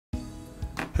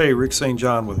Hey, Rick St.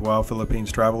 John with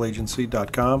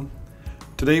WowPhilippinesTravelAgency.com.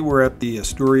 Today we're at the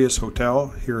Asturias Hotel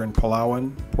here in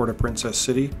Palawan, Puerto Princesa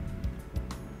City.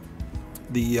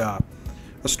 The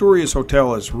Asturias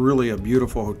Hotel is really a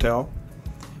beautiful hotel.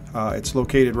 It's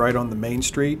located right on the main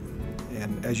street,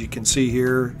 and as you can see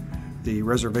here, the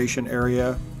reservation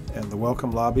area and the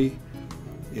welcome lobby.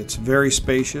 It's very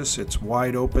spacious, it's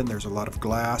wide open, there's a lot of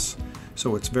glass,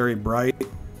 so it's very bright.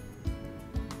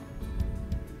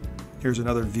 Here's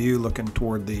another view looking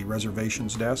toward the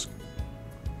reservations desk.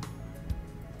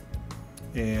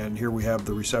 And here we have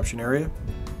the reception area.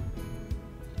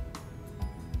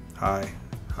 Hi,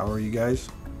 how are you guys?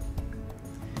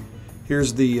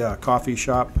 Here's the coffee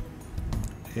shop,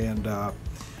 and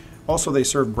also they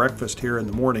serve breakfast here in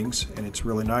the mornings, and it's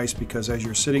really nice because as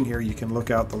you're sitting here you can look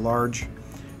out the large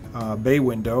bay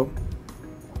window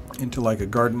into like a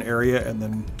garden area, and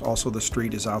then also the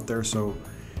street is out there, so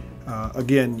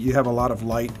again, you have a lot of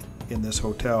light in this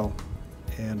hotel.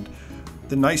 And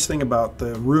the nice thing about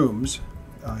the rooms,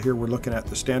 here we're looking at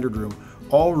the standard room,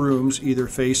 all rooms either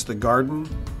face the garden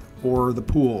or the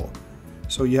pool.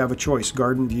 So you have a choice,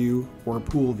 garden view or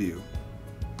pool view.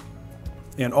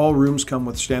 And all rooms come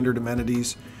with standard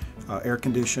amenities, air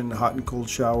conditioned, hot and cold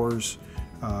showers,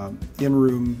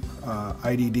 in-room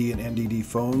IDD and NDD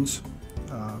phones.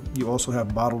 You also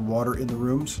have bottled water in the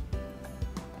rooms.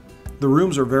 The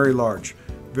rooms are very large,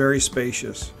 very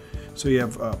spacious, so you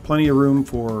have plenty of room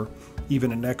for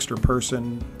even an extra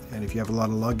person, and if you have a lot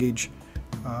of luggage,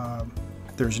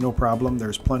 there's no problem.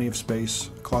 There's plenty of space,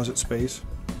 closet space.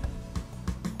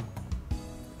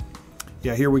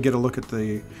 Yeah, here we get a look at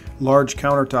the large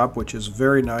countertop, which is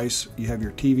very nice. You have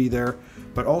your TV there,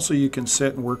 but also you can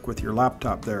sit and work with your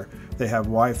laptop there. They have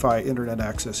Wi-Fi internet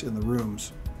access in the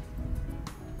rooms.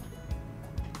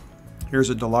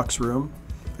 Here's a deluxe room.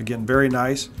 Again, very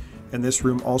nice, and this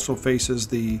room also faces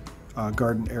the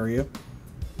garden area.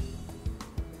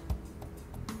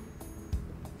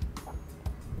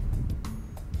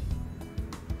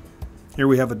 Here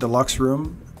we have a deluxe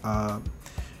room.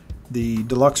 The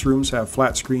deluxe rooms have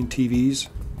flat screen TVs.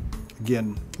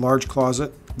 Again, large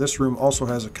closet. This room also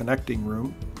has a connecting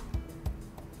room.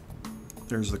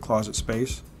 There's the closet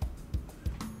space.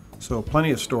 So plenty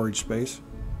of storage space.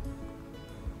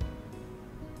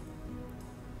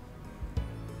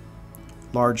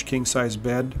 Large king-size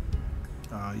bed.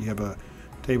 You have a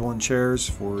table and chairs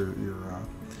for your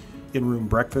in-room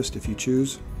breakfast if you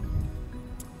choose.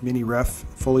 Mini ref,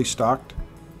 fully stocked.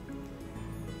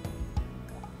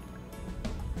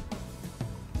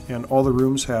 And all the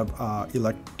rooms have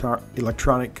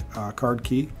electronic card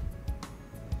key.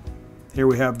 Here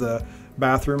we have the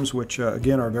bathrooms, which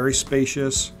again are very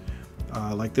spacious.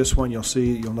 Like this one,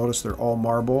 you'll notice they're all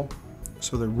marble.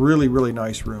 So they're really, really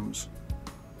nice rooms.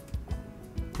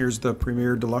 Here's the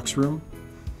premier deluxe room.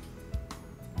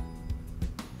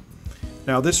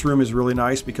 Now this room is really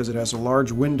nice because it has a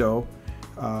large window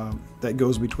that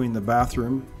goes between the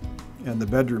bathroom and the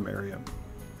bedroom area.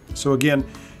 So again,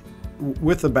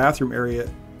 with the bathroom area,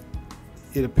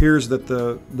 it appears that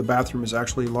the bathroom is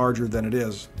actually larger than it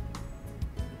is.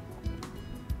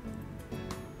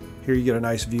 Here you get a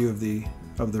nice view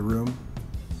of the room.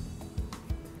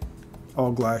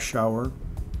 All glass shower.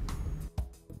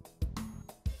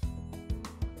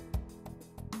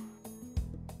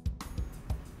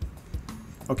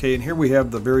 Okay, and here we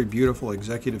have the very beautiful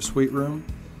executive suite room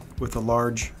with a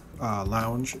large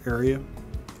lounge area,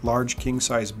 large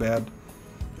king-size bed,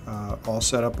 all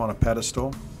set up on a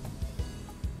pedestal.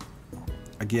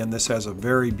 Again, this has a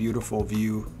very beautiful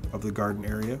view of the garden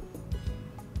area.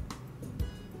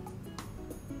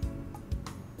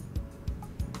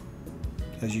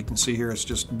 As you can see here, it's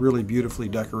just really beautifully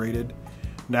decorated.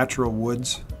 Natural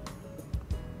woods.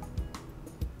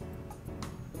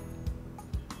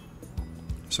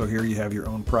 So here you have your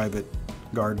own private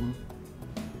garden.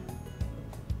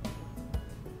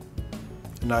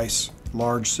 A nice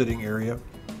large sitting area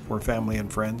for family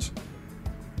and friends.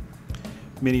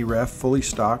 Mini ref, fully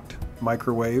stocked,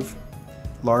 microwave,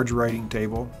 large writing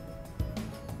table.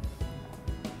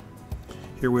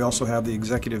 Here we also have the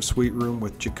executive suite room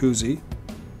with jacuzzi.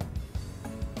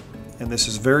 And this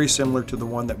is very similar to the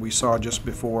one that we saw just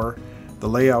before. The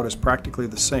layout is practically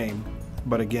the same,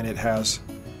 but again it has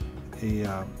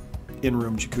a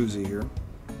in-room jacuzzi here.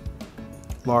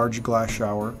 Large glass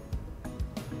shower.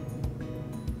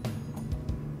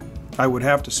 I would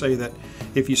have to say that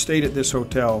if you stayed at this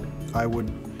hotel, I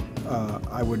would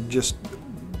just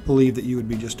believe that you would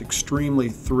be just extremely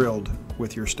thrilled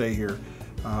with your stay here.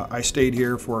 I stayed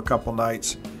here for a couple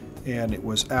nights and it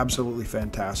was absolutely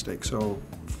fantastic. So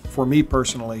for me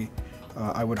personally,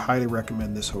 I would highly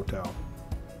recommend this hotel.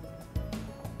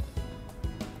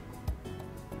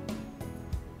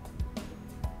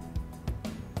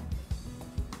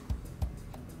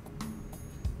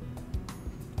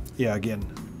 yeah, again,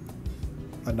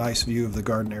 a nice view of the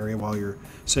garden area while you're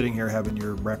sitting here having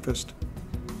your breakfast.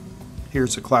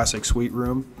 Here's a classic suite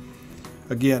room.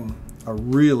 Again, a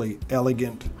really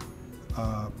elegant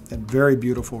and very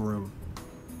beautiful room.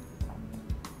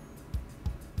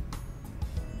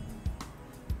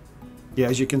 Yeah,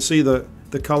 as you can see, the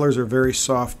colors are very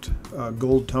soft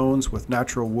gold tones with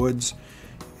natural woods,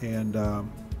 and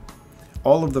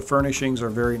all of the furnishings are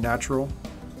very natural.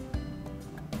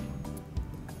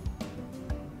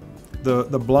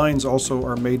 The blinds also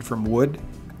are made from wood,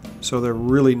 so they're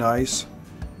really nice.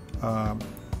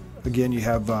 Again, you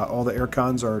have all the air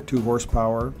cons are 2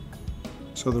 horsepower,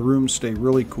 so the rooms stay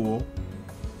really cool.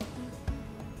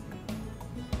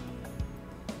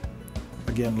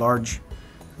 Again, large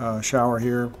shower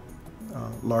here,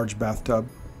 large bathtub.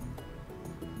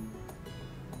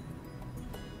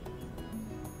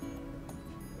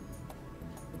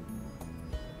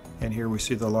 And here we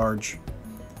see the large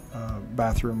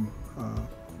bathroom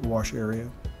wash area.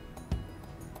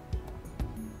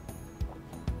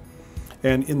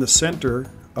 And in the center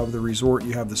of the resort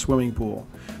you have the swimming pool.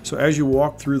 So as you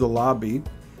walk through the lobby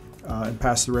and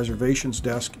past the reservations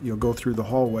desk, you'll go through the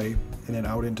hallway and then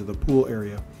out into the pool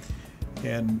area.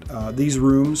 And these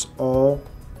rooms all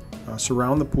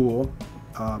surround the pool.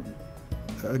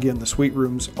 Again, the suite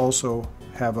rooms also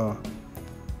have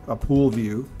a pool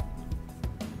view.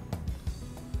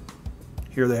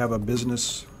 Here they have a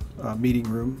business meeting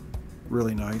room,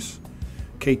 really nice.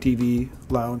 KTV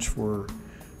lounge for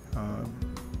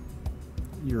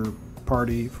your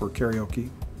party, for karaoke.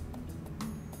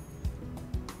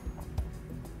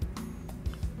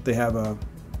 They have a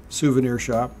souvenir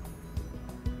shop.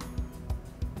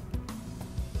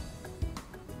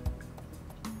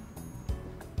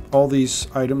 All these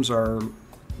items are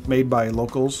made by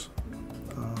locals.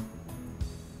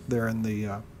 They're in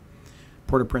the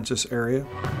Puerto Princesa area.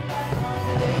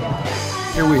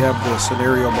 Here we have the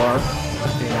Scenario Bar, and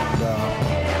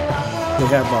they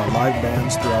have live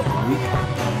bands throughout the week,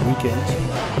 on weekends.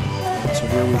 So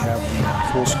here we have the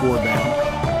Full Score Band.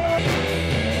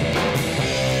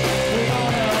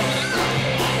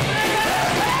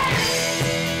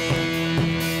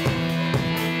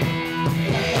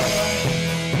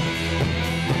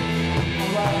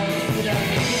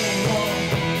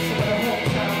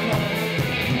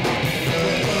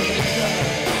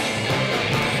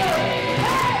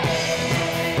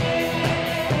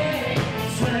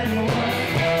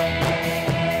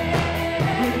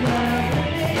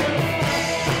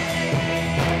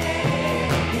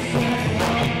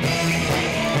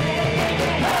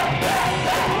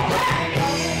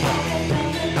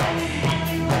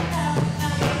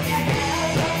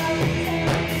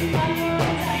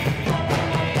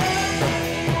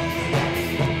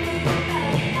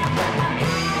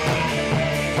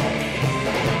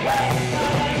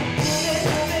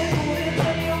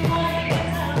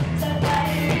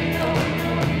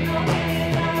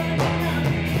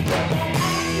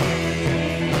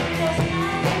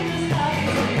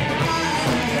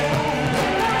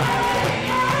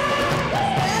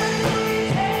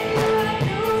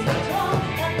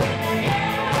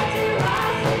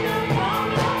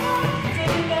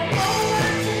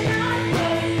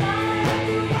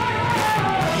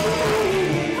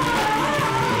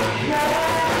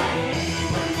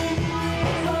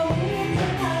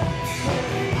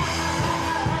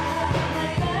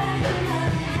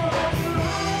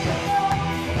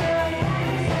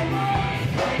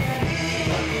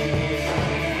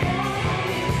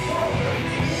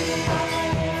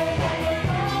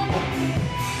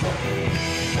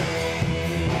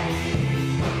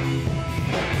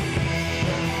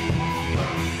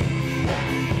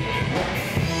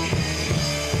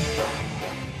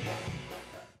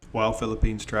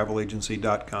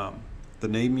 WildPhilippinesTravelAgency.com, the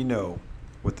name you know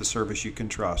with the service you can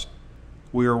trust.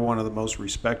 We are one of the most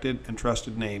respected and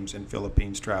trusted names in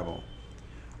Philippines travel,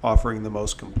 offering the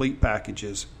most complete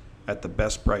packages at the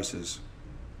best prices,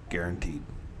 guaranteed.